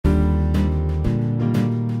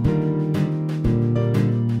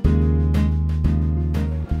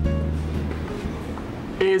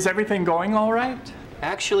Is everything going all right?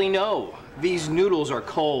 Actually, no. These noodles are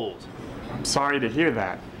cold. I'm sorry to hear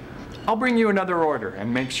that. I'll bring you another order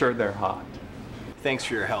and make sure they're hot. Thanks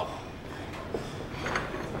for your help.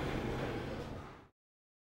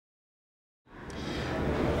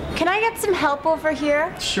 Can I get some help over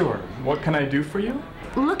here? Sure. What can I do for you?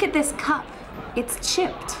 Look at this cup. It's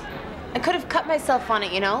chipped. I could have cut myself on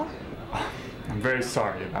it, you know? I'm very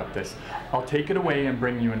sorry about this. I'll take it away and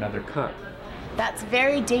bring you another cup. That's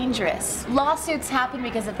very dangerous. Lawsuits happen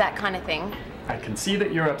because of that kind of thing. I can see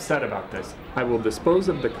that you're upset about this. I will dispose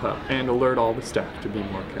of the cup and alert all the staff to be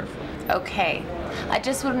more careful. Okay. I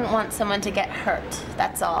just wouldn't want someone to get hurt,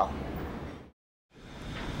 that's all.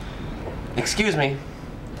 Excuse me.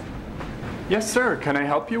 Yes, sir. Can I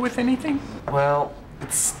help you with anything? Well,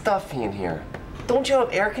 it's stuffy in here. Don't you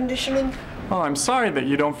have air conditioning? Oh, I'm sorry that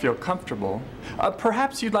you don't feel comfortable.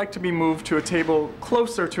 Perhaps you'd like to be moved to a table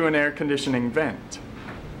closer to an air conditioning vent.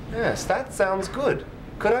 Yes, that sounds good.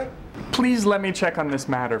 Could I? Please let me check on this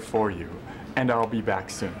matter for you, and I'll be back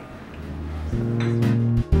soon.